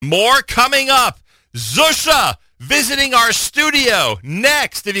More coming up. Zusha visiting our studio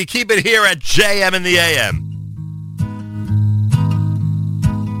next if you keep it here at JM in the AM.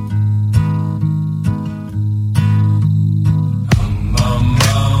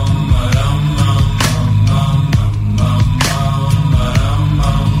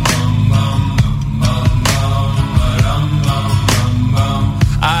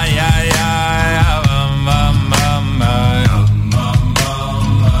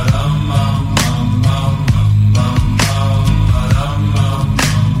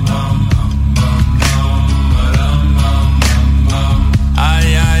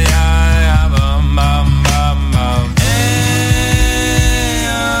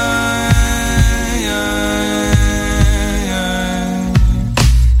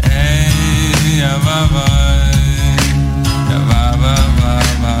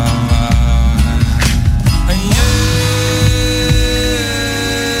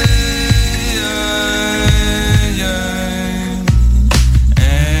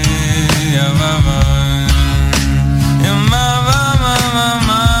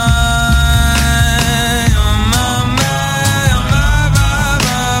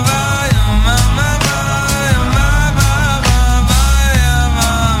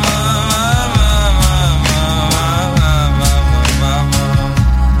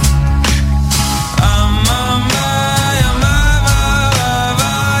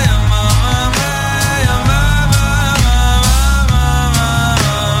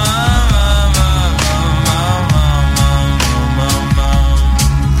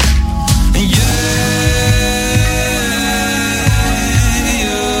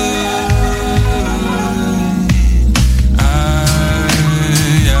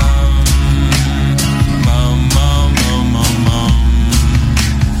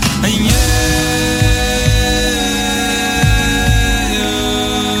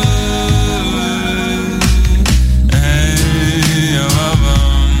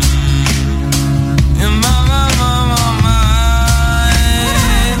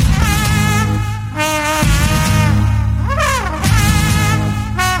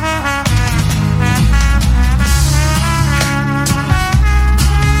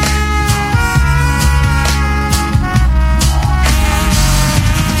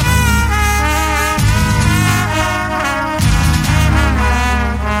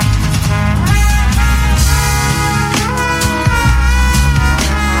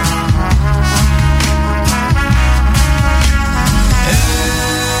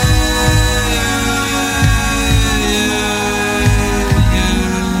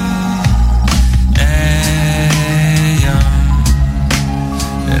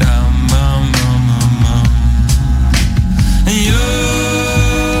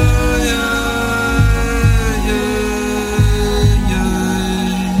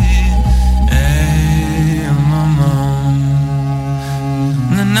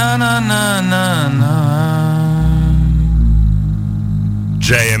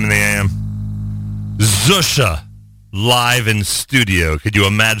 JM in the AM. Zusha live in studio. Could you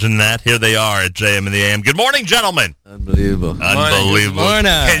imagine that? Here they are at JM in the AM. Good morning, gentlemen. Unbelievable. Unbelievable. Morning.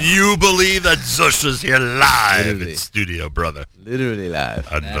 Can you believe that Zusha's here live Literally. in studio, brother? Literally live.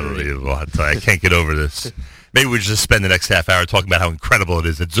 Unbelievable. I tell you, I can't get over this. Maybe we just spend the next half hour talking about how incredible it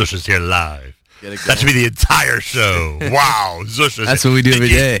is that Zusha's here live. That should be the entire show. Wow, Zusha's That's what we do every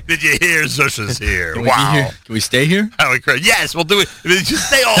day. Did you hear Zusha's here? Can Wow. Can we stay here? How incredible. Yes, we'll do it. I mean, just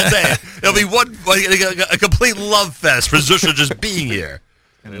stay all day. It'll be a complete love fest for Zusha just being here.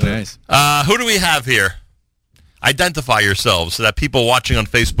 Nice. Who do we have here? Identify yourselves so that people watching on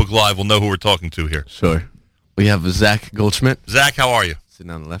Facebook Live will know who we're talking to here. Sure. We have Zach Goldschmidt. Zach, how are you?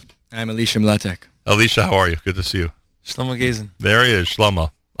 Sitting on the left. I'm Alicia Mlatek. Alicia, how are you? Good to see you. Shlomo Gazen. There he is, Shlomo.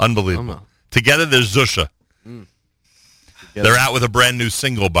 Unbelievable. Shlomo. Together, there's Zusha. Together. They're out with a brand new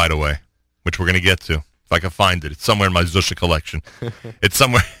single, by the way, which we're going to get to. If I can find it. It's somewhere in my Zusha collection. It's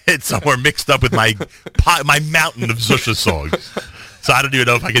somewhere mixed up with my mountain of Zusha songs. So I don't even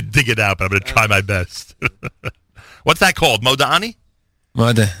know if I can dig it out, but I'm going to try my best. What's that called? Modani?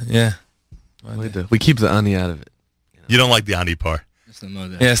 Moda, yeah. We keep the ani out of it. You don't like the Ani part. It's not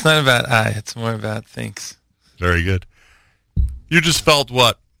Moda. Yeah, it's not about I. It's more about thanks. Very good. You just felt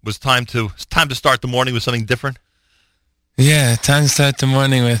what? It's time to start the morning with something different? Yeah, time to start the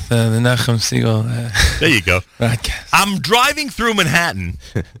morning with the Nachum Siegel there you go. broadcast. I'm driving through Manhattan.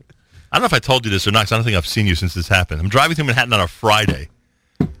 I don't know if I told you this or not, 'cause I don't think I've seen you since this happened. I'm driving through Manhattan on a Friday,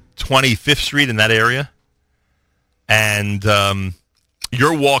 25th Street in that area, and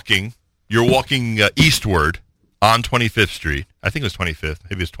you're walking eastward on 25th Street. I think it was 25th.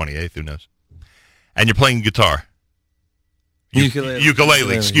 Maybe it's 28th. Who knows? And you're playing guitar.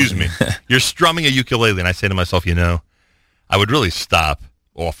 Ukulele, excuse me. You're strumming a ukulele, and I say to myself, I would really stop,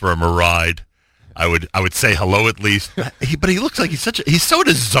 offer him a ride. I would say hello at least. But he looks like he's so in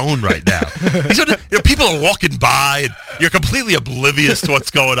his zone right now. People are walking by, and you're completely oblivious to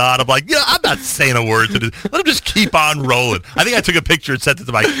what's going on. I'm like, I'm not saying a word to this. Let him just keep on rolling. I think I took a picture and sent it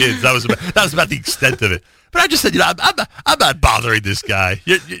to my kids. That was about the extent of it. But I just said, I'm not bothering this guy.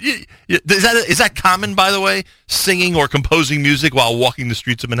 Is that common, by the way, singing or composing music while walking the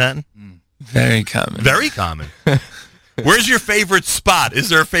streets of Manhattan? Very common. Very common. Where's your favorite spot? Is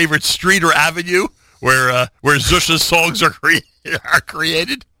there a favorite street or avenue where Zusha's songs are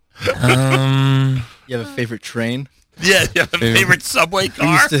created? You have a favorite train? Yeah, you have a favorite subway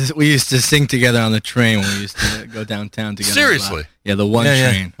car? We used to sing together on the train when we used to go downtown together. Seriously? Yeah, the one train.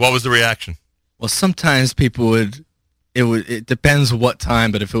 Yeah. What was the reaction? Well, sometimes people it depends what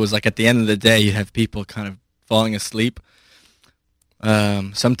time, but if it was like at the end of the day, you'd have people kind of falling asleep.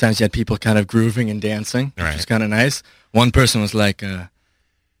 Sometimes you had people kind of grooving and dancing, which was kind of nice. One person was like,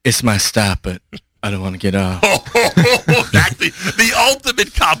 it's my stop, but I don't want to get off. That's the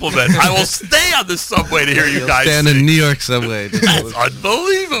ultimate compliment. I will stay on the subway to hear you guys stand sing. in New York subway. That's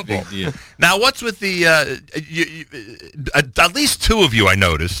unbelievable. Now, what's with the, at least two of you I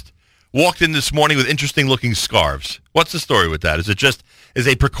noticed, walked in this morning with interesting-looking scarves. What's the story with that? Is it just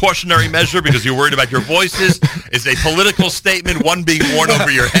a precautionary measure because you're worried about your voices? Is a political statement, one being worn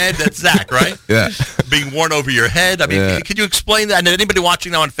over your head? That's Zach, right? Yeah. Being worn over your head. I mean, Could you explain that? And anybody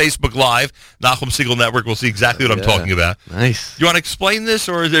watching now on Facebook Live, Nachum Siegel Network, will see exactly what I'm talking about. Nice. You want to explain this,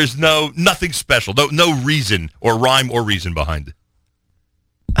 or there's nothing special, no reason or rhyme or reason behind it?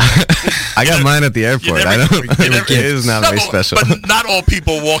 I got mine at the airport. It is not very special. But not all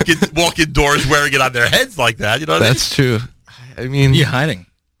people walk indoors wearing it on their heads like that. You know what That's true. I mean, you're hiding.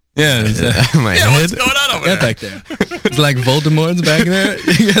 Yeah, my head. What's going on over there? Back there. It's like Voldemort's back there.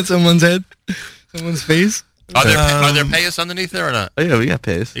 You got someone's head, someone's face. Are there payas underneath there or not? Oh yeah, we got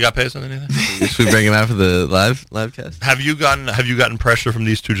payas. You got payas underneath there? Should we bring them out for the live cast? Have you gotten pressure from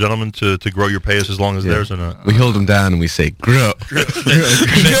these two gentlemen to grow your payas as long as theirs or not? We hold them down and we say grow. Grow.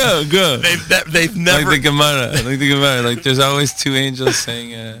 They've never like the Gemara. Like there's always two angels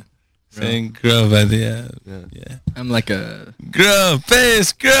saying grow by the yeah. I'm like a grow,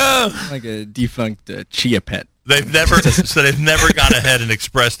 face, grow. I'm like a defunct chia pet. They've never gone ahead and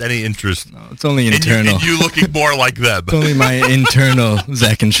expressed any interest. No, it's only internal. In you looking more like them. It's only my internal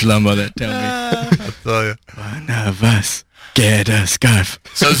Zach and Shlomo that tell me. I'll tell you. One of us get a scarf.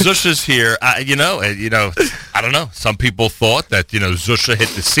 So Zusha's here. I don't know. Some people thought that Zusha hit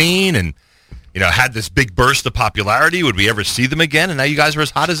the scene and had this big burst of popularity. Would we ever see them again? And now you guys are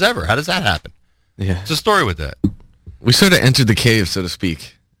as hot as ever. How does that happen? Yeah. What's the story with that? We sort of entered the cave, so to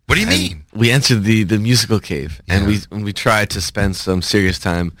speak. What do you mean? We entered the musical cave, and we tried to spend some serious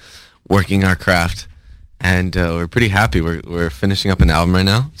time working our craft, and we're pretty happy. We're finishing up an album right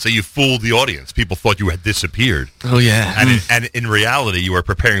now. So you fooled the audience. People thought you had disappeared. Oh yeah, and in reality, you were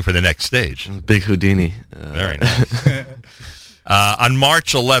preparing for the next stage. Big Houdini. Very nice. On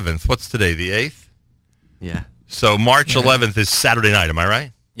March 11th, what's today? The 8th. Yeah. So March 11th is Saturday night. Am I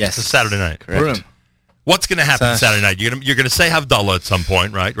right? Yes, it's a Saturday night. Correct. What's going to happen Saturday night? You're gonna say Havdalah at some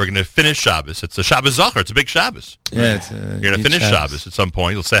point, right? We're going to finish Shabbos. It's a Shabbos Zachar. It's a big Shabbos. Yeah, you're going to finish Shabbos at some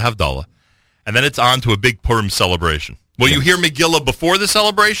point. You'll say Havdalah, and then it's on to a big Purim celebration. Will you hear Megillah before the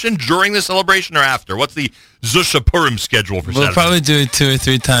celebration, during the celebration, or after? What's the Zusha Purim schedule for Saturday? We'll probably do it 2 or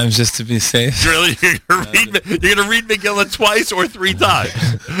 3 times just to be safe. Really? You're going to read Megillah twice or 3 times?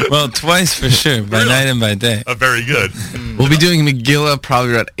 Well, twice for sure, by night and by day. Very good. We'll be doing Megillah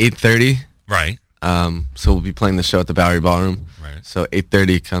probably at 8:30. Right. So we'll be playing the show at the Bowery Ballroom. Right. So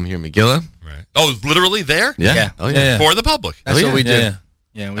 8:30, come here, Megillah. Right. Oh, literally there? Yeah. Oh yeah. For the public. That's what we do. Yeah.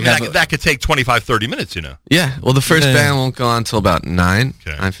 Yeah, that could take 25, 30 minutes, Yeah. Well, the first band won't go on until about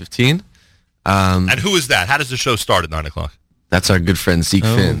 9:15. And who is that? How does the show start at 9 o'clock? That's our good friend Zeke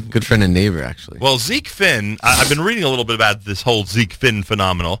Finn. Good friend and neighbor, actually. Well, Zeke Finn, I've been reading a little bit about this whole Zeke Finn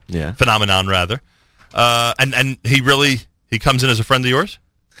phenomenon, rather. And he comes in as a friend of yours?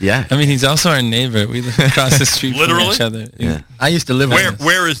 Yeah. I mean, he's also our neighbor. We live across the street from each other. Yeah. I used to live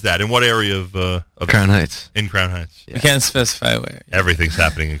Where is that? In what area of Crown Heights? In Crown Heights. We can't specify where. Everything's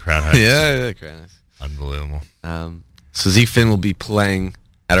happening in Crown Heights. Yeah, Crown Heights. Unbelievable. So Zeke Finn will be playing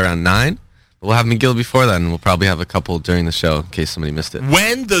at around 9. We'll have Megillah before that, and we'll probably have a couple during the show in case somebody missed it.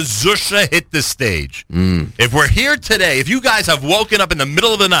 When does Zusha hit the stage? If we're here today, if you guys have woken up in the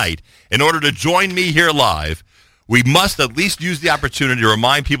middle of the night in order to join me here live, we must at least use the opportunity to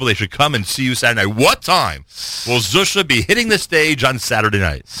remind people they should come and see you Saturday night. What time will Zusha be hitting the stage on Saturday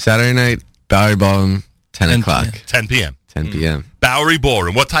night? Saturday night, Bowery Ballroom, 10 o'clock. 10 p.m. 10 p.m. Bowery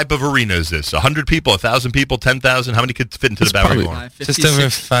Ballroom. What type of arena is this? 100 people, 1,000 people, 10,000? How many could fit into the Bowery Ballroom? Just over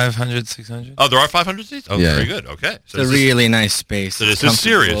 500, 600. Oh, there are 500 seats? Oh, Yeah. very good. Okay. It's a really nice space. So this is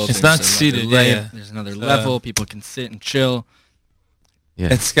serious. It's not seated, yeah. There's another level. People can sit and chill. Yeah.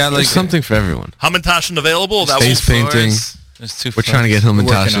 It's got like There's something for everyone. Hamantaschen available? That Space will, painting. There's 2 We're trying to get We're working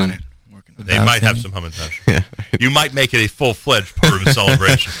on Hamantaschen. it. Working on it. they might have some Hamantaschen. Yeah. You might make it a full-fledged Purim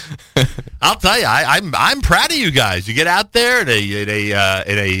celebration. I'll tell you, I'm proud of you guys. You get out there in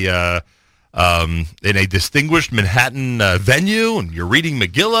a distinguished Manhattan venue, and you're reading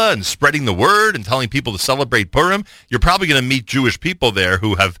Megillah and spreading the word and telling people to celebrate Purim. You're probably going to meet Jewish people there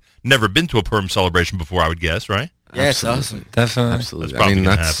who have never been to a Purim celebration before, I would guess, right? Yeah, it's awesome. Definitely. Absolutely. That's probably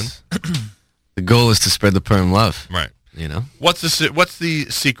gonna that's the goal is to spread the Purim love. Right. You know. What's the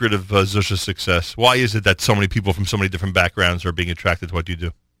secret of Zusha's success? Why is it that so many people from so many different backgrounds are being attracted to what you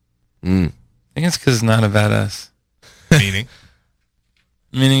do? Mm. I think it's because it's not about us. Meaning?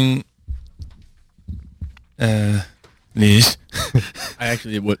 Meaning, niche. I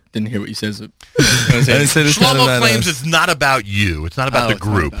actually didn't hear what you said. I said it's not Shlomo about claims us. it's not about you. It's not about the It's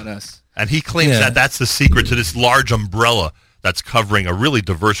not group. about us. And he claims Yeah. that that's the secret to this large umbrella that's covering a really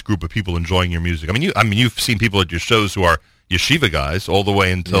diverse group of people enjoying your music. I mean, you've seen people at your shows who are yeshiva guys all the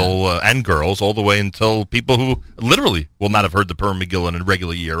way until and girls all the way until people who literally will not have heard the Purim Megillah in a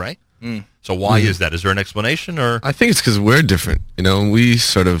regular year, right? Mm. So why is that? Is there an explanation, or I think it's because we're different. You know, we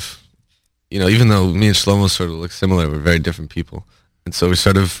sort of, you know, even though me and Shlomo sort of look similar, we're very different people. And so we're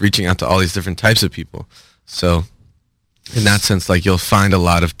sort of reaching out to all these different types of people. So in that sense, like, you'll find a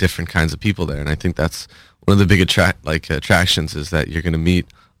lot of different kinds of people there. And I think that's one of the big attractions is that you're going to meet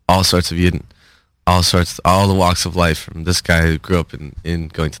all sorts of Yidden, all the walks of life, from this guy who grew up in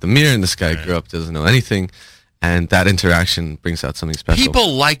going to the mirror and this guy who grew up doesn't know anything. And that interaction brings out something special.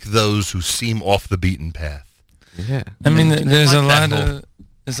 people like those who seem off the beaten path? Yeah. I mean, there's like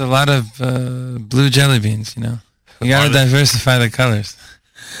a lot of blue jelly beans. You know, you got to diversify the colors.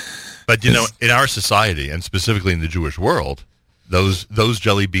 But you know, in our society, and specifically in the Jewish world, those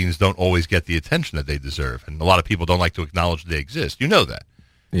jelly beans don't always get the attention that they deserve, and a lot of people don't like to acknowledge they exist. You know that.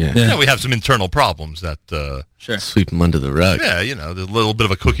 Yeah. You know, we have some internal problems that. Sure. Sweep them under the rug. Yeah, you know, there's a little bit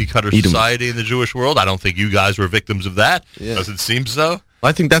of a cookie cutter Eat 'em. society in the Jewish world. I don't think you guys were victims of that. Yeah. Doesn't seem so. Well,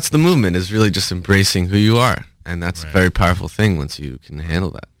 I think that's the movement, is really just embracing who you are. And that's Right. a very powerful thing once you can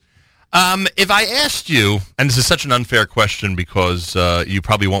handle that. If I asked you, and this is such an unfair question because you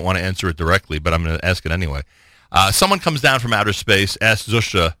probably won't want to answer it directly, but I'm going to ask it anyway. Someone comes down from outer space, asks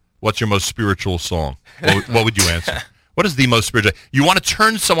Zusha, what's your most spiritual song? What would you answer? What is the most spiritual? You want to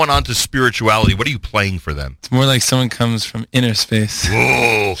turn someone on to spirituality. What are you playing for them? It's more like someone comes from inner space.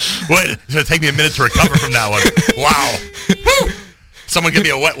 Whoa. Wait, it's going to take me a minute to recover from that one. Wow. Woo. Someone give me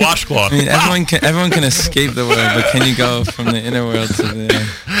a wet washcloth. I mean, Wow. everyone can escape the world, but can you go from the inner world to the...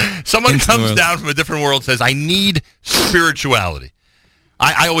 Someone into the comes world? down from a different world, says, I need spirituality.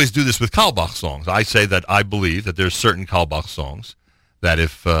 I always do this with Kalbach songs. I say that I believe that there's certain Kalbach songs that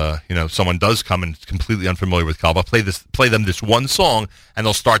if someone does come and is completely unfamiliar with Kalbach, play them this one song, and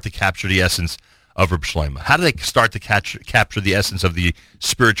they'll start to capture the essence of Reb Shlomo. How do they start to capture the essence of the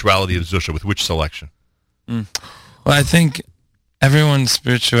spirituality of Zusha? With which selection? Well, I think everyone's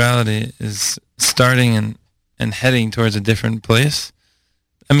spirituality is starting and heading towards a different place.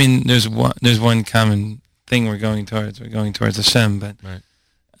 I mean, there's one common thing we're going towards. We're going towards Hashem, but Right.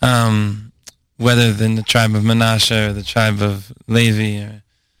 Whether in the tribe of Menashe or the tribe of Levi or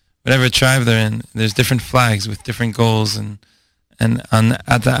whatever tribe they're in, there's different flags with different goals, and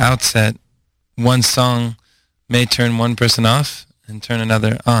at the outset, one song may turn one person off and turn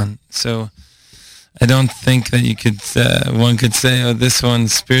another on. So I don't think that one could say, oh, this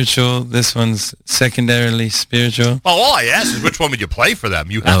one's spiritual, this one's secondarily spiritual. Well, all I ask is which one would you play for them?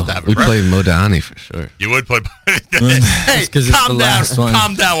 You have to have a we preference. play Modani for sure. You would play. Hey, 'cause it's calm the down. last one.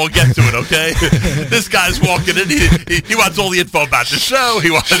 Calm down. We'll get to it, okay? This guy's walking in. He wants all the info about the show. He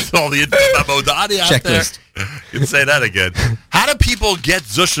wants all the info about Modani out Checklist. there. You can say that again. How do people get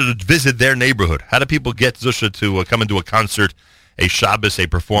Zusha to visit their neighborhood? How do people get Zusha to come into a concert, a Shabbos, a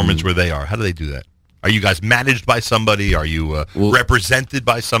performance where they are? How do they do that? Are you guys managed by somebody? Are you represented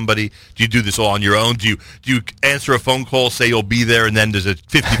by somebody? Do you do this all on your own? Do you answer a phone call, say you'll be there, and then there's a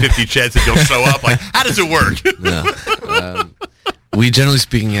 50-50 chance that you'll show up? Like, how does it work? No. We, generally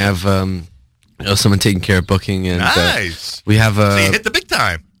speaking, have someone taking care of booking. And Nice. we have So you hit the big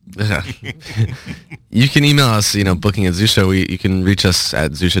time. You can email us, booking at Zusha. You can reach us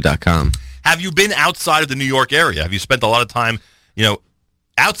at Zusha.com. Have you been outside of the New York area? Have you spent a lot of time,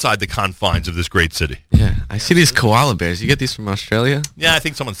 outside the confines of this great city. Yeah, I see these koala bears. You get these from Australia? Yeah, I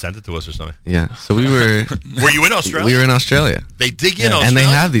think someone sent it to us or something. Yeah. So we were. Were you in Australia? We were in Australia. They dig in Australia? And they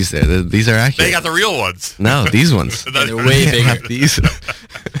have these there. These are accurate. They got the real ones. No, these ones. They're way bigger. These.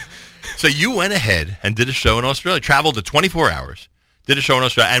 So you went ahead and did a show in Australia, traveled to 24 hours, did a show in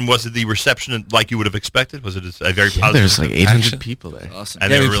Australia, and was it the reception like you would have expected? Was it a very positive? There's like 800 Action. people there. Awesome.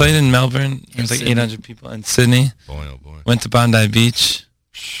 And Yeah, they we were played really- in Melbourne. It was like Sydney. 800 people. In Sydney. Boy, oh boy. Went to Bondi Beach.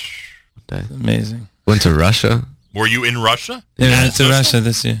 Okay. Amazing. Went to Russia. Were you in Russia? Yeah, we At went to Zusha? Russia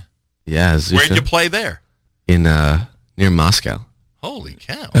this year. Yeah, Where did you Zusha. play there? In near Moscow. Holy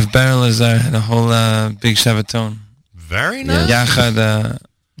cow. With Beryl Lazar had a whole big Shabaton. Very nice. Yachad,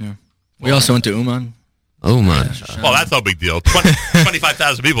 We also went to Uman. Oh man. Well, that's no big deal.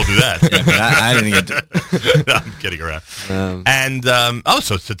 25,000 people do that. I didn't get to. No, I'm kidding around. Um, And,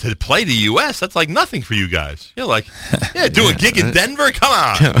 so to play the U.S., that's like nothing for you guys. You're like, yeah, do a gig in Denver? Come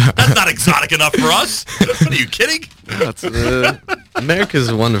on. That's not exotic enough for us. What are you kidding? that's,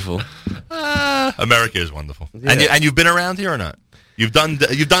 America's wonderful. America is wonderful. Yeah. And you've been around here or not? You've done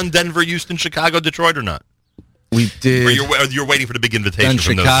Denver, Houston, Chicago, Detroit or not? We did. Or you're waiting for the big invitation Done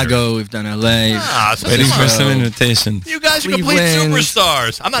from those Chicago. We've done LA. So waiting come for on. some invitations. You guys are complete Cleveland.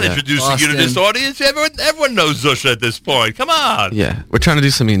 superstars. I'm not Yeah. introducing you to this Boston. audience. Everyone knows Zusha at this point. Come on. Yeah, we're trying to do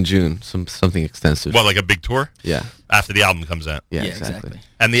something in June. Something extensive. Well, like a big tour Yeah. after the album comes out. Yeah, Yeah, exactly. exactly.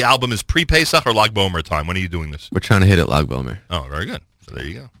 And the album is pre-Pesach or Lag Bomer time. When are you doing this? We're trying to hit it Lag Bomer. Oh, very good. So there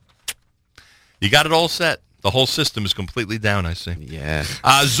you go. You got it all set. The whole system is completely down, I see. Yeah.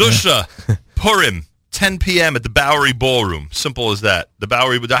 Zusha, Purim, 10 p.m. at the Bowery Ballroom. Simple as that. The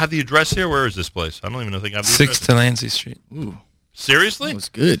Bowery. Do I have the address here? Where is this place? I don't even know if I have the 6 address. Delancey Street. Ooh, Seriously? that was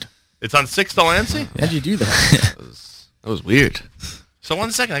good. It's on 6th Delancey? How'd you do that? That was weird. So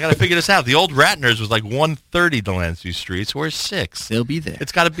 1 second, I got to figure this out. The old Ratner's was like 130 Delancey Street. So where's 6? They'll be there.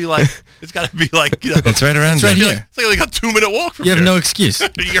 It's got to be like, you know, It's right around It's right there. here. It's like a 2-minute walk from You have here. no excuse.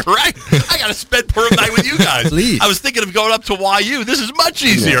 You're right. I got to spend Purim night with you guys. Please. I was thinking of going up to YU. This is much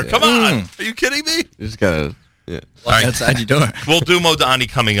easier. Come on. Are you kidding me? You just gotta. Yeah. All right. Outside your door. We'll do Modani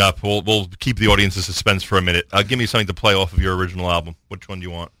coming up. We'll keep the audience in suspense for a minute. Give me something to play off of your original album. Which one do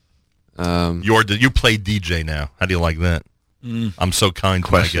you want? You play DJ now. How do you like that? I'm so kind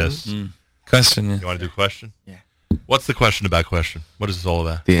to my Questions? guests. Question, yeah. You want to do question? Yeah. What's the question about question? What is this all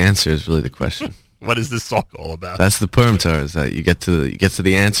about? The answer is really the question. What is this song all about? That's the Purim Torah. Is that you get to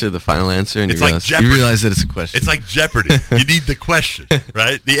the answer, the final answer, and It's you like realize, Jeopardy. you realize that it's a question. It's like Jeopardy. You need the question,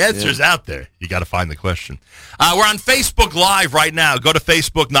 right? The answer's out there. You got to find the question. We're on Facebook Live right now. Go to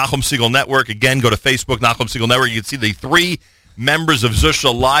Facebook, Nachum Siegel Network. Again, go to Facebook, Nachum Siegel Network. You can see the 3 members of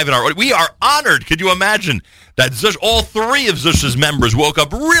Zusha live in our. We are honored. Could you imagine that all 3 of Zusha's members woke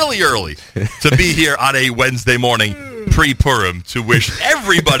up really early to be here on a Wednesday morning pre-Purim to wish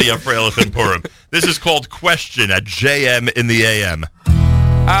everybody a Freilichen Purim. This is called Question at JM in the AM.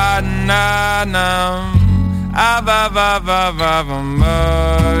 Ba ba ba ba ba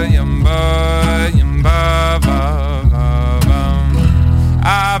ba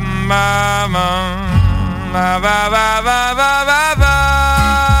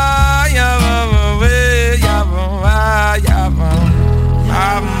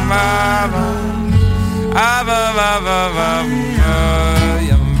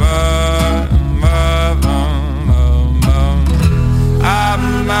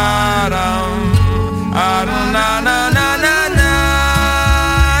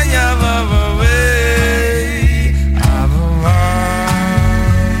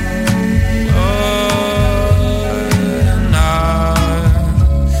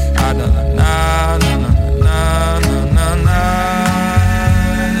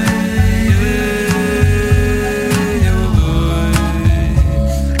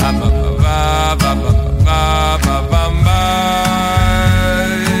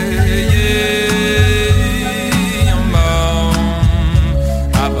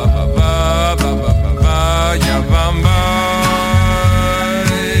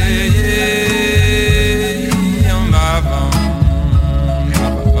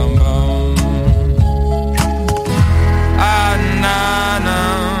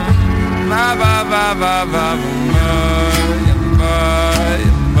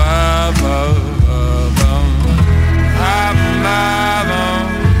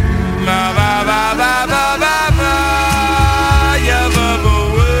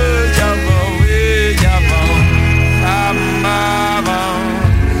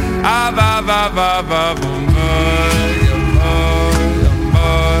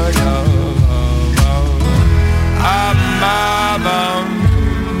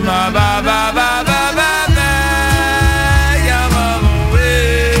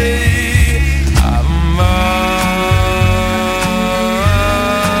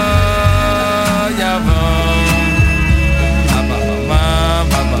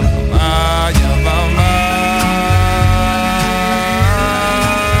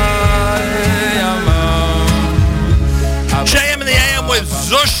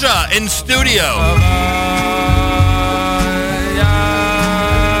Zusha in studio.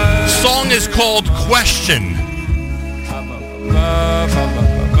 Song is called Question.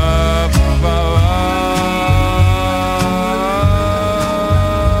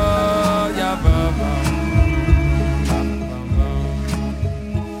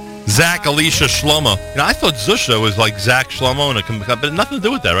 Zach, Alicia, Shlomo. You know, I thought Zusha was like Zach, Shlomo, but nothing to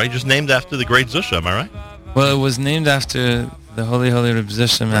do with that, right? Just named after the great Zusha, am I right? Well, it was named after the Holy Reb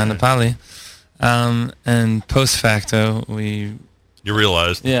Zusha Manapali. And post facto, You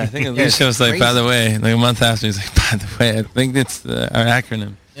realized. Yeah, I think Alicia was like, by the way, like a month after, he's like, by the way, I think it's our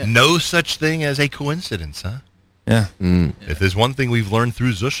acronym. Yeah. No such thing as a coincidence, huh? Yeah. If there's one thing we've learned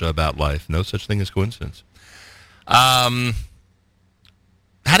through Zusha about life, no such thing as coincidence. How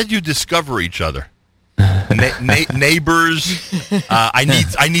did you discover each other? Neighbors. I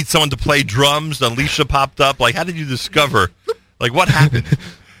need someone to play drums. Alicia popped up. Like, how did you discover? Like, what happened?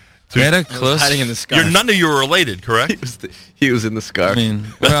 We had a close. Hiding in the scarf. None of you are related, correct? He was in the scarf. I mean,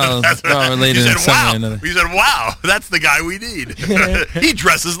 we're all related in some way or another. We said, wow, that's the guy we need. He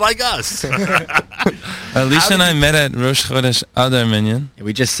dresses like us. Alicia and I met at Rosh Chodesh Adar Minyan. Yeah,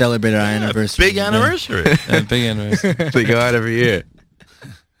 we just celebrated our anniversary. Big anniversary. Big anniversary. They go out every year.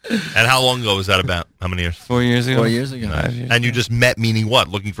 And how long ago was that about? How many years? 4 years ago. 4 years ago. 5 years. And you just met, meaning what?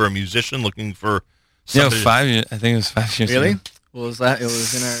 Looking for a musician? Looking for somebody? 5 years. I think it was 5 years Really? ago. What was that? It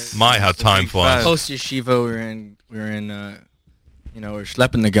was in our How time flies. post yeshiva. We were in we're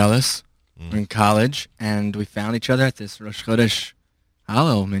schlepping the Gullus. We're in college, and we found each other at this Rosh Chodesh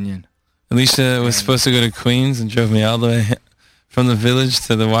Hallel minyan. Alicia was supposed to go to Queens and drove me all the way from the village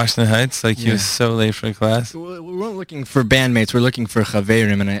to the Washington Heights. Like, he was so late for class. We weren't looking for bandmates. We're looking for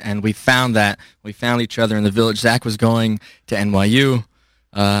chaverim, and we found that. We found each other in the village. Zach was going to NYU.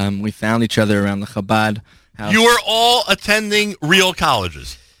 We found each other around the Chabad house. You were all attending real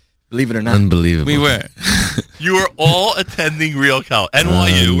colleges. Believe it or not. Unbelievable. We were. You were all attending real college.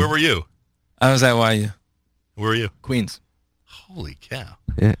 NYU, where were you? I was at YU. Where were you? Queens. Holy cow.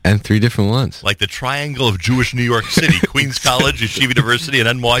 Yeah, and 3 different ones. Like the triangle of Jewish New York City, Queens College, Yeshiva University,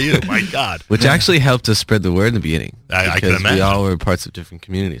 and NYU. My God. Which actually helped us spread the word in the beginning. I can because imagine. we all were parts of different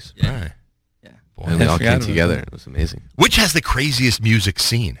communities. Yeah. Right. Yeah. Boy. And we I all forgot came about together. that. It was amazing. Which has the craziest music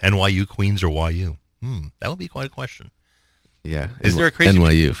scene? NYU, Queens, or YU? That would be quite a question. Yeah. Is there a crazy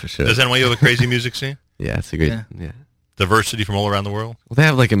NYU for sure? Does NYU have a crazy music scene? Yeah, it's a great. Yeah. Diversity from all around the world? Well, they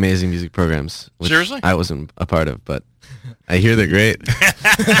have like amazing music programs. Which Seriously? I wasn't a part of, but I hear they're great.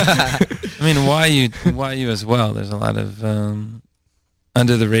 I mean, YU as well. There's a lot of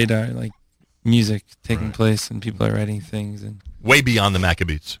under the radar, like, music taking place, and people are writing things. And Way beyond the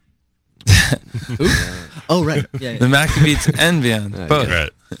Maccabees. Oh, right. Yeah. the Maccabees and beyond, both. Right.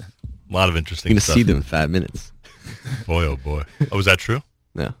 A lot of interesting You're gonna stuff. see them in 5 minutes. Boy, oh boy. Oh, was that true?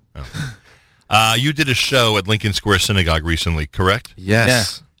 No. You did a show at Lincoln Square Synagogue recently, correct?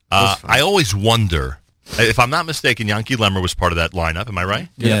 Yes. I always wonder, if I'm not mistaken, Yankee Lemmer was part of that lineup, am I right?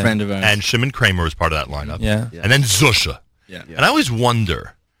 Yeah. Yeah. A friend of ours. And Shimon Kramer was part of that lineup. Yeah. And then Zusha. Yeah. And I always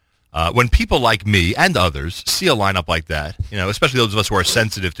wonder, when people like me and others see a lineup like that, especially those of us who are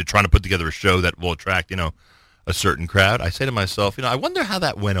sensitive to trying to put together a show that will attract, a certain crowd, I say to myself, I wonder how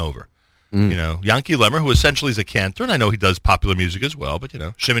that went over. Yankee Lemmer, who essentially is a cantor, and I know he does popular music as well, but,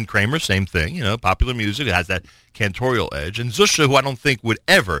 Shimon Kramer, same thing, popular music, it has that cantorial edge. And Zusha, who I don't think would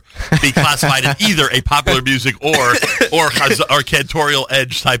ever be classified in either a popular music or cantorial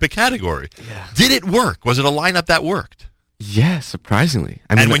edge type of category. Yeah. Did it work? Was it a lineup that worked? Yeah, surprisingly.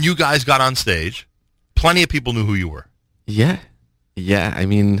 I mean, And when you guys got on stage, plenty of people knew who you were. Yeah. Yeah, I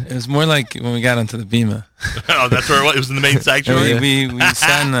mean, It was more like when we got onto the Bima. Oh, that's where it was. It was in the main sanctuary? We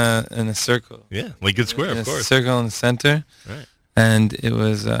sat in a circle. Yeah, Lincoln Square, In of a course. circle in the center. Right. And it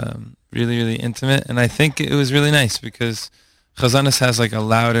was really, really intimate. And I think it was really nice because Chazanis has like a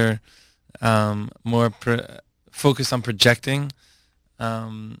louder, more focus on projecting.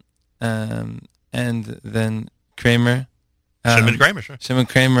 And then Kramer. Shimon Kramer, sure. Shimon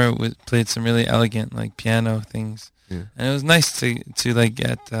Kramer played some really elegant like piano things. Yeah. And it was nice to like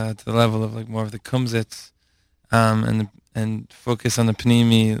get to the level of like more of the kumsitz, and focus on the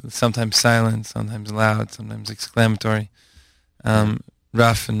panimi, sometimes silent, sometimes loud, sometimes exclamatory,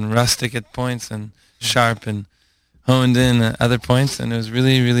 rough and rustic at points, and sharp and honed in at other points. And it was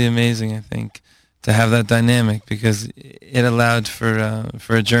really, really amazing, I think, to have that dynamic because it allowed for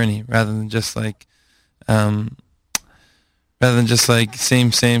a journey rather than just like same. Yeah,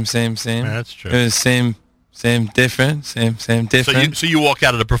 that's true. It was same, different. So you walk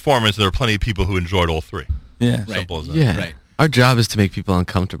out of the performance, and there are plenty of people who enjoyed all three. Yeah. Simple as that. yeah. Right. Our job is to make people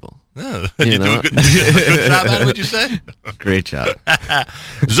uncomfortable. Yeah. You You do know? a good job at it, would you say? Great job.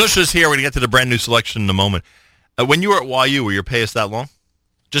 Zusha's here. We're going to get to the brand new selection in a moment. When you were at YU, were your payas that long?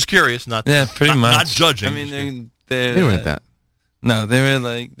 Just curious, not Yeah, pretty much. Not judging. I mean, they're They weren't that. No, they were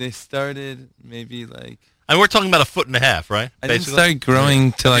like they started maybe like I mean, we're talking about a foot and a half, right? I didn't Basically? start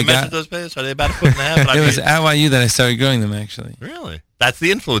growing till I You measured got. those payas? Are they about a foot and a half? It was at YU that I started growing them actually. Really? That's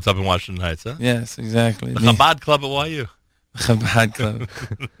the influence up in Washington Heights, huh? Yes, exactly. The Chabad Club at YU. Chabad Club.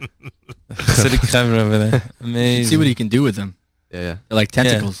 Hasidic Chabad over there. Amazing. See what you can do with them. Yeah. They're like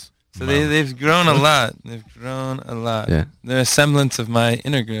tentacles. So they've grown a lot. They've grown a lot. Yeah. They're a semblance of my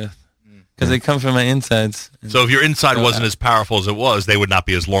inner growth because they come from my insides. So if your inside Go wasn't out. as powerful as it was, they would not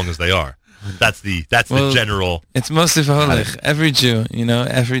be as long as they are. That's the Well, general. It's mostly for holich. Every Jew,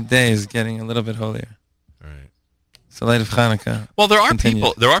 every day is getting a little bit holier. Right. It's the light of Hanukkah. Well, there are Continue.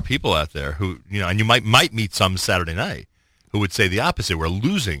 people. There are people out there who and you might meet some Saturday night who would say the opposite. We're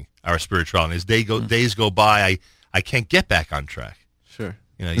losing our spirituality as days go by. I can't get back on track. Sure.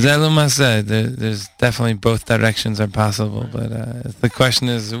 Zaluma said there's definitely both directions are possible, but the question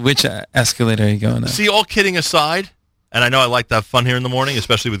is which escalator are you going up? See, all kidding aside, and I know I like to have fun here in the morning,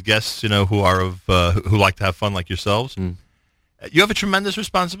 especially with guests, who are who like to have fun like yourselves. You have a tremendous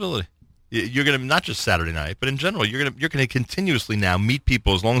responsibility. You're going to not just Saturday night, but in general, you're going to continuously now meet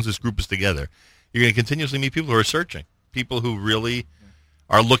people as long as this group is together. You're going to continuously meet people who are searching, people who really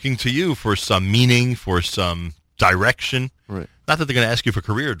are looking to you for some meaning, for some direction. Right. Not that they're going to ask you for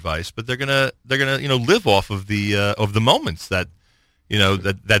career advice, but they're going to live off of the moments that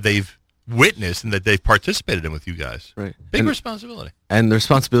that they've witnessed and that they've participated in with you guys. Right. Big responsibility. And the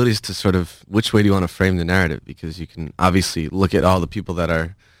responsibility is to sort of which way do you want to frame the narrative, because you can obviously look at all the people that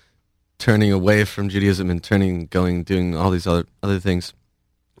are turning away from Judaism and doing all these other things,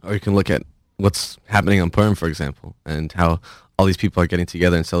 or you can look at what's happening on Purim, for example, and how all these people are getting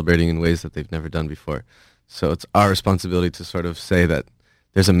together and celebrating in ways that they've never done before. So it's our responsibility to sort of say that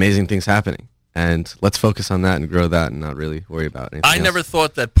there's amazing things happening, and let's focus on that and grow that and not really worry about anything I else. never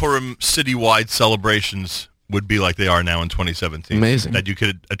thought that Purim citywide celebrations would be like they are now in 2017. Amazing. That you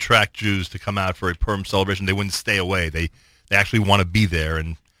could attract Jews to come out for a Purim celebration. They wouldn't stay away. They actually want to be there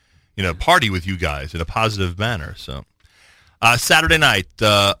and party with you guys in a positive manner. So Saturday night,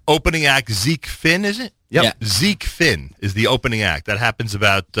 opening act Zeke Finn, is it? Yep. Yeah. Zeke Finn is the opening act. That happens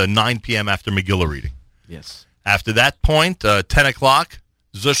about 9 p.m. after Megillah reading. Yes. After that point, 10 o'clock,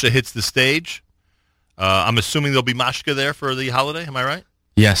 Zusha hits the stage. I'm assuming there'll be mashka there for the holiday. Am I right?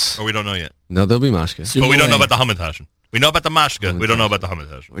 Yes. Or we don't know yet. No, there'll be mashka. But we don't know about the Hamantaschen. We know about the mashka. We don't know about the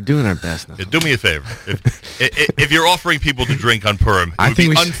Hamantaschen. We're doing our best now. Do me a favor. If you're offering people to drink on Purim, it I would think be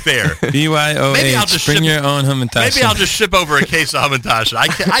we should- unfair. Maybe I'll BYOH. just Bring ship- your own Hamantaschen. Maybe I'll just ship over a case of Hamantaschen.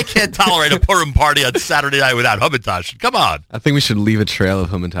 I can't tolerate a Purim party on Saturday night without Hamantaschen. Come on. I think we should leave a trail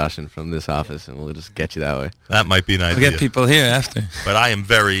of Hamantaschen from this office, and we'll just get you that way. That might be an We'll idea. get people here after. But I am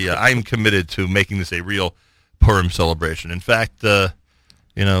I am committed to making this a real Purim celebration. In fact,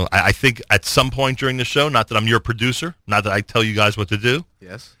 I think at some point during the show, not that I'm your producer, not that I tell you guys what to do,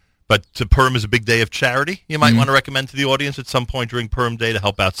 Yes. but Purim is a big day of charity. You might want to recommend to the audience at some point during Purim Day to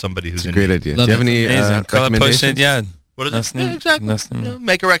help out somebody who's It's a in great need. idea. Love Do you have it. any Amazing. Kol recommendations? HaPoshet Yad. What is Nothing- it? Yeah, exactly. nothing.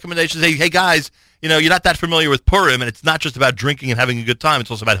 Make a recommendation. Say, hey guys, you're not that familiar with Purim, and it's not just about drinking and having a good time.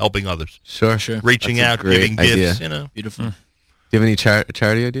 It's also about helping others, Sure. reaching That's a out, great giving idea. gifts. Beautiful. Do you have any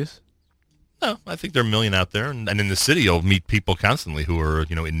charity ideas? No, I think there are a million out there, and in the city, you'll meet people constantly who are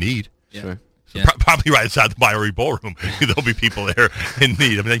in need. Yeah. Sure. So Yeah. probably right outside the Bowery Ballroom, there'll be people there in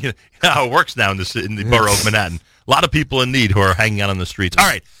need. I mean, you know how it works now in the borough of Manhattan. A lot of people in need who are hanging out on the streets. All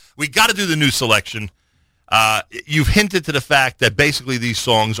right, we got to do the new selection. You've hinted to the fact that basically these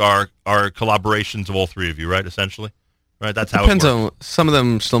songs are collaborations of all three of you, right? Essentially, right? That's how Depends it works. on some of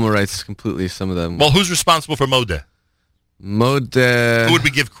them. Shlomo writes completely. Some of them. Well, who's responsible for Modeh? Mode. Who would we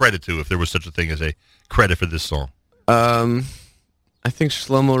give credit to if there was such a thing as a credit for this song? I think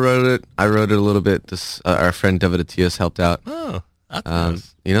Shlomo wrote it. I wrote it a little bit. Our friend David Atias helped out. Oh, that's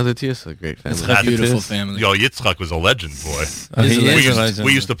nice. You know the Atias, a great family. Yitzchak Beautiful Atias. family. Yo, Yitzchak was a legend, boy. Oh, he He's a is a legend. legend.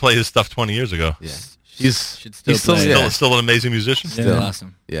 We used to play his stuff 20 years ago. Yeah, he's Should still he's still play. yeah. Still an amazing musician. Yeah. Still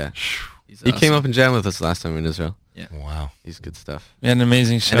awesome. yeah. He's He came awesome. up and jammed with us last time in Israel. Wow. He's good stuff. We had an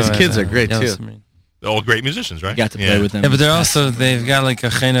amazing show. his at, kids are great, Yellow too. Submarine. They're all great musicians, right? You got to play with them. Yeah, but they've got like a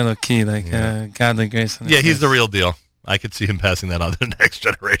chen Eloki, like godly grace. On Yeah, their he's the face. real deal. I could see him passing that on to the next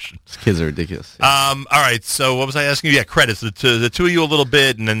generation. His kids are ridiculous. All right. So what was I asking you? Yeah, credits. The two of you a little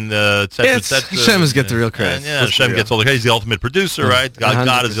bit, and then et cetera, Yeah, et cetera. Shem's get the real credits. And, yeah, Let's be Shem real. gets all the credit. He's the ultimate producer, right?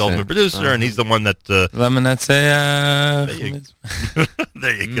 God is the 100%. ultimate producer, and he's the one that.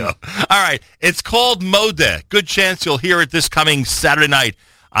 There you go. All right. It's called Modeh. Good chance you'll hear it this coming Saturday night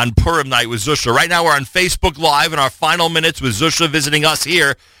on Purim night with Zusha. Right now we're on Facebook Live in our final minutes with Zusha visiting us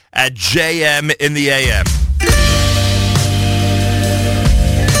here at JM in the AM.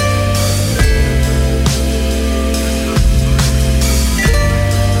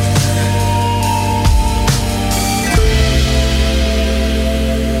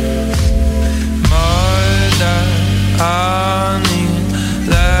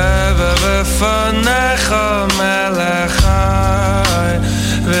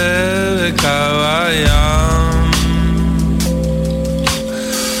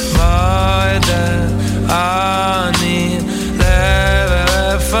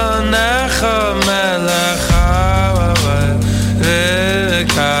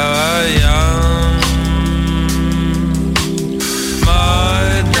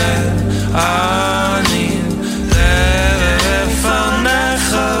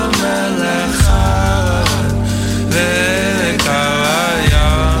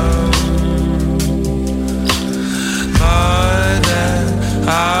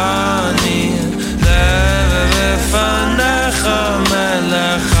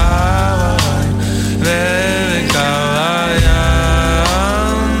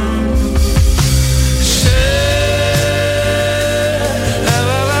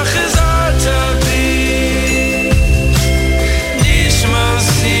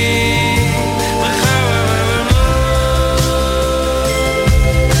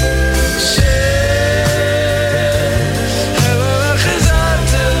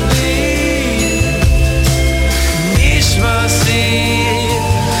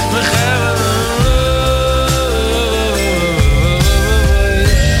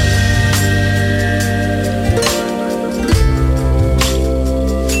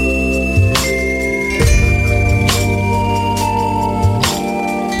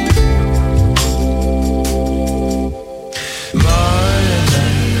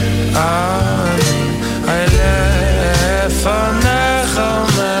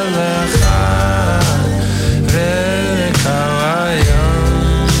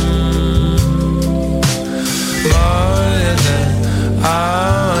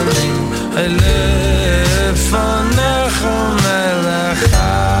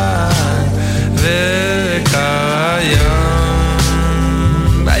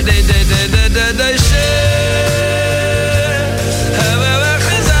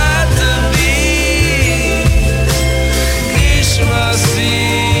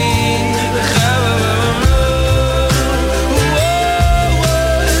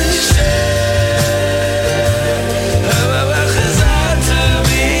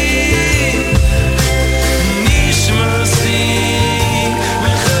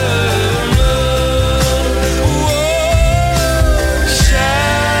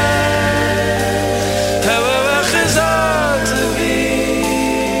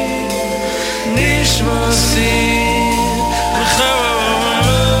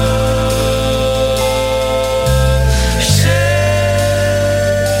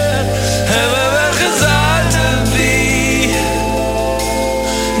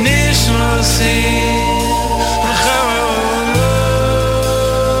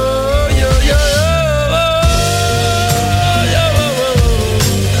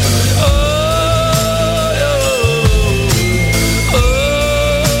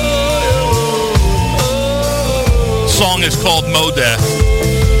 Song is called Modeh.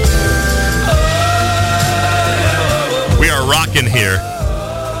 We are rocking here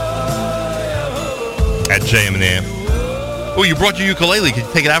at JM and AM. Oh, you brought your ukulele. Can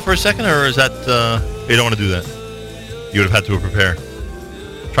you take it out for a second, or is that you don't want to do that? You would have had to prepare.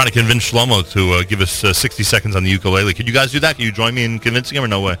 Trying to convince Shlomo to give us 60 seconds on the ukulele. Could you guys do that? Can you join me in convincing him, or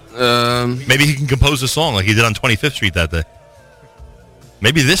no way? Maybe he can compose a song like he did on 25th Street that day.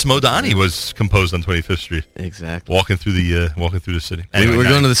 Maybe this Modani was composed on 25th Street. Exactly. Walking through the city. Anyway, we're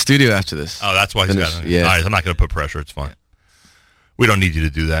going to the studio after this. Oh, that's why he's got it. Yeah. All right, I'm not going to put pressure. It's fine. We don't need you to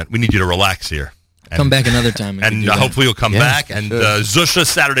do that. We need you to relax here. And, come back another time. And hopefully you'll come back. And sure. Zusha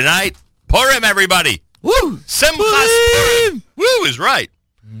Saturday night. Purim, everybody. Woo! Simchas Purim. Woo is right.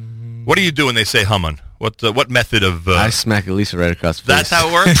 What do you do when they say Haman? What method of? I smack Elisa right across the face. That's how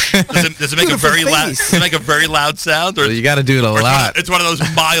it works. Does it make a very loud? Does it make a very loud sound? Or well, you got to do it a lot. It's one of those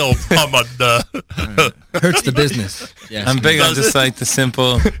mild Haman. Hurts the business. Yes. I'm big on just like the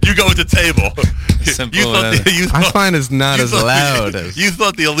simple. You go with the table. Simple. I find it's not as loud. You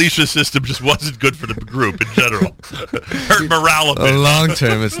thought the Alicia system just wasn't good for the group in general. Hurt morale a bit. Long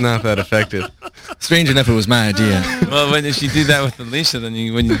term, it's not that effective. Strange enough, it was my idea. Well, when if you do that with Alicia, then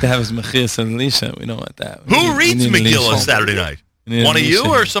when you have his Mechias and Alicia, we don't want that. Who reads Megillah Saturday night? One of you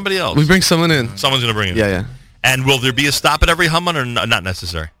or somebody else? We bring someone in. Someone's going to bring it. Yeah. And will there be a stop at every Hummun or not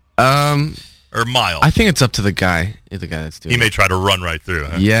necessary? Or mild? I think it's up to the guy that's doing He may it. try to run right through.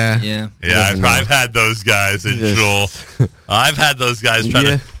 Huh? Yeah. Yeah. Yeah, I've had those guys in Yes. Shul. I've had those guys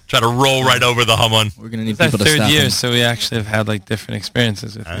try to roll right over the Hummun. We're gonna need It's our people to third stop year, him. so we actually have had like different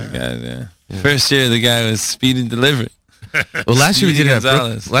experiences with these guys. Yeah. First year, the guy was speed and delivery. Well, last year we Speedy did it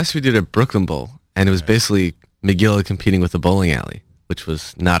Gonzalez. at Brooklyn Bowl, and it was basically McGill competing with the bowling alley, which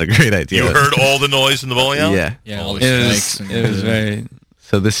was not a great idea. You heard all the noise in the bowling alley? Yeah. Yeah, all It the was, strikes. it was very.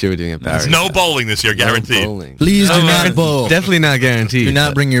 So this year we're doing it There's Barry. no bowling this year, guaranteed. No bowling. Please do No, not bowl. Definitely not guaranteed. Do not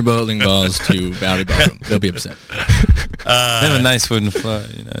but- bring your bowling balls to Bowery Ballroom. They'll be upset. They have a nice wooden floor,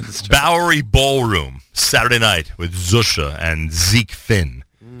 you know. Just Bowery Ballroom, Saturday night with Zusha and Zeke Finn.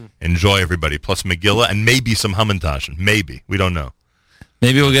 Enjoy, everybody. Plus McGilla and maybe some Hummentashen. Maybe. We don't know.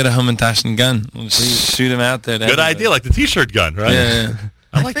 Maybe we'll get a Hummentashen gun. We'll just shoot him out there. to Good everybody. idea, like the T-shirt gun, right? Yeah.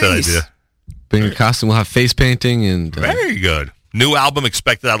 I like that idea. Bring your costume. We'll have face painting and Very good. New album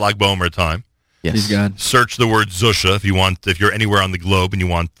expected at Lag Bomer time. yes. Please God. Search the word Zusha if you're anywhere on the globe and you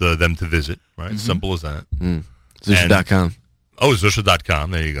want them to visit. Right, simple as that. Zusha.com. Oh,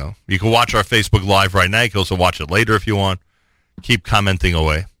 Zusha.com. There you go. You can watch our Facebook Live right now. You can also watch it later if you want. Keep commenting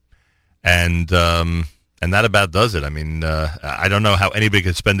away, and that about does it. I mean, I don't know how anybody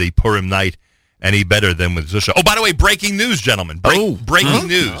could spend a Purim night any better than with Zusha. Oh, by the way, breaking news, gentlemen. Breaking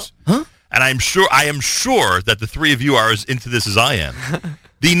news. Huh? And I am sure that the three of you are as into this as I am.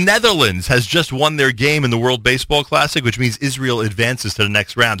 The Netherlands has just won their game in the World Baseball Classic, which means Israel advances to the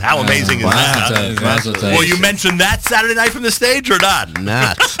next round. How amazing is that? huh? Mazel tov. Well, you mentioned that Saturday night from the stage or not?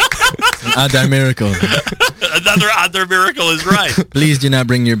 Not. Adar miracle. Another miracle is right. Please do not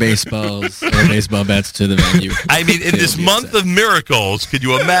bring your baseballs or baseball bats to the venue. I mean, in this month of miracles, could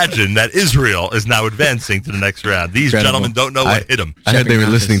you imagine that Israel is now advancing to the next round? These Incredible. gentlemen don't know what hit them. I heard they were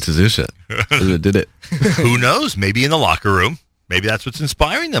Checking listening out to Zusha. That's what did it. Who knows? Maybe in the locker room. Maybe that's what's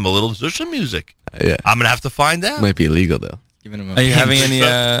inspiring them, a little Zusha music. Yeah. I'm going to have to find out. Might be illegal though. Giving him a Are you having Think any?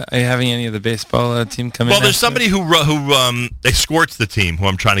 so? Are you having any of the baseball team coming? Well, there's after? somebody who escorts the team who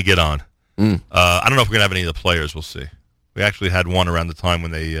I'm trying to get on. I don't know if we're going to have any of the players. We'll see. We actually had one around the time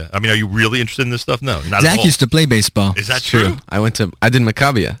when they... I mean, are you really interested in this stuff? No, not at Zach all. used to play baseball. Is that true? I did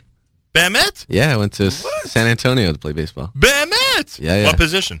Maccabia. Bamet? Yeah, I went to San Antonio to play baseball. Bamet! Yeah. What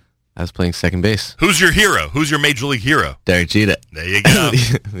position? I was playing second base. Who's your hero? Who's your major league hero? Derek Jeter. There you go.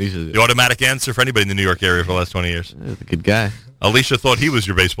 He's The automatic answer for anybody in the New York area for the last 20 years. a good guy. Alicia thought he was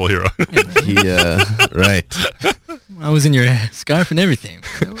your baseball hero. He, right. I was in your scarf and everything.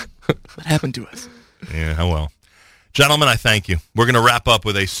 What happened to us? Yeah, how well. Gentlemen, I thank you. We're going to wrap up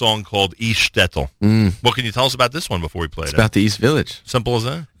with a song called Ish Shtetl. What can you tell us about this one before we play It's it? about the East Village. Simple as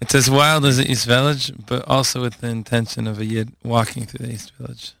that? It's as wild as the East Village, but also with the intention of a Yid walking through the East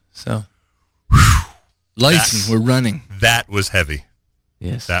Village. So Lights, we're running. That was heavy.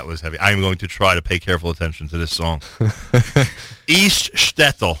 Yes. That was heavy. I am going to try to pay careful attention to this song. Ish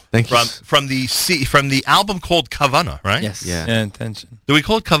Shtetl. Thank you. From the album called Kavana, right? Yes. Yeah. yeah, intention. Do we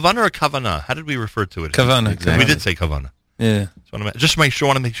call it Kavana or Kavana? How did we refer to it? Kavana. Exactly. We did say Kavana. Yeah. Want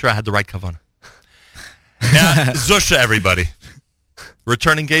to make sure I had the right Kavana. Yeah, Zusha, everybody.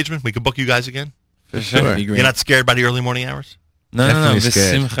 Return engagement. We could book you guys again. For sure. Be great. You're not scared by the early morning hours? No. Definitely This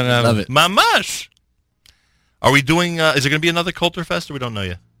scared. Simcha Rab. Love it. Mamash. Are we doing? Is there going to be another Coulter Fest, or we don't know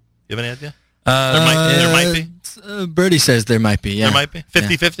yet? You have any idea? There might be. Birdie says there might be. Yeah. There might be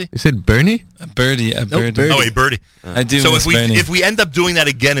 50-50. You said Bernie? A birdie. Birdie. Oh, a birdie. I do. So miss if Bernie. we end up doing that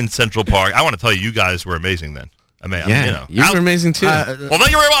again in Central Park, I want to tell you, you guys were amazing then. I mean, Yeah. you know, You were amazing too. Well, thank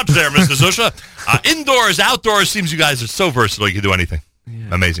you very much there, Mr. Zusha. Indoors, outdoors, seems you guys are so versatile. You can do anything.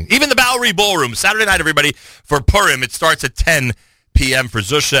 Amazing. Even the Bowery Ballroom, Saturday night, everybody, for Purim. It starts at 10 p.m. for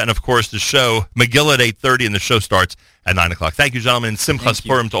Zusha, and, of course, the show, McGill at 8:30, and the show starts at 9 o'clock. Thank you, gentlemen, and Simchas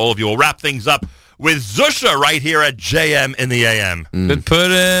Purim to all of you. We'll wrap things up with Zusha right here at JM in the AM. Good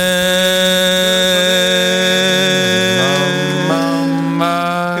pudding.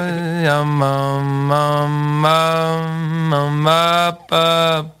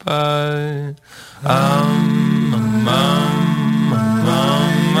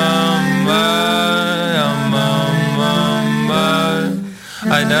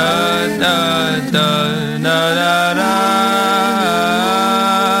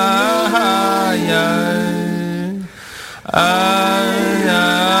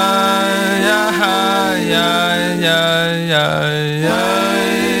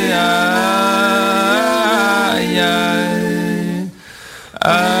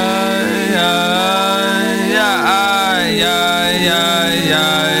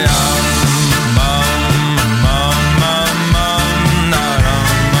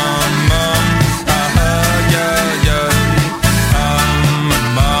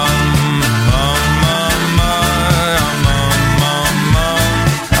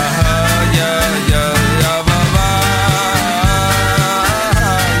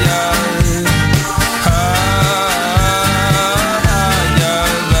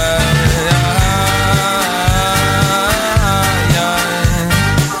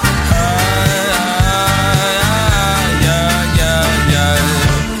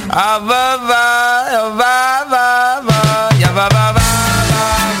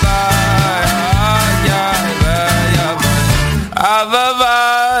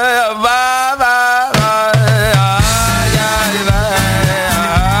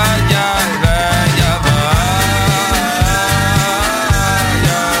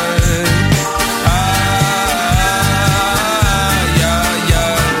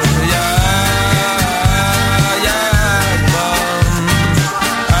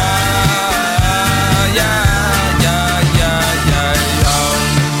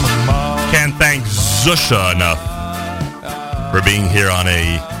 Zusha enough for being here on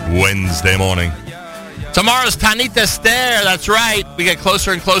a Wednesday morning. Tomorrow's Tanit Esther. That's right. We get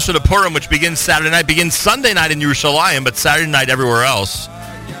closer and closer to Purim, which begins Saturday night. Begins Sunday night in Yerushalayim, but Saturday night everywhere else.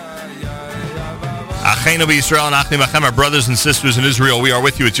 Achenu b'Yisrael and Achim Achem, our brothers and sisters in Israel. We are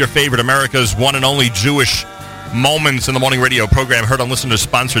with you. It's your favorite, America's one and only Jewish Moments in the Morning radio program, heard on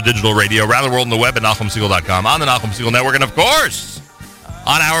listener-sponsored digital radio, around the world on the web at NachumSegal.com, on the Nachum Segal Network, and of course,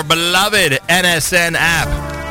 on our beloved NSN app.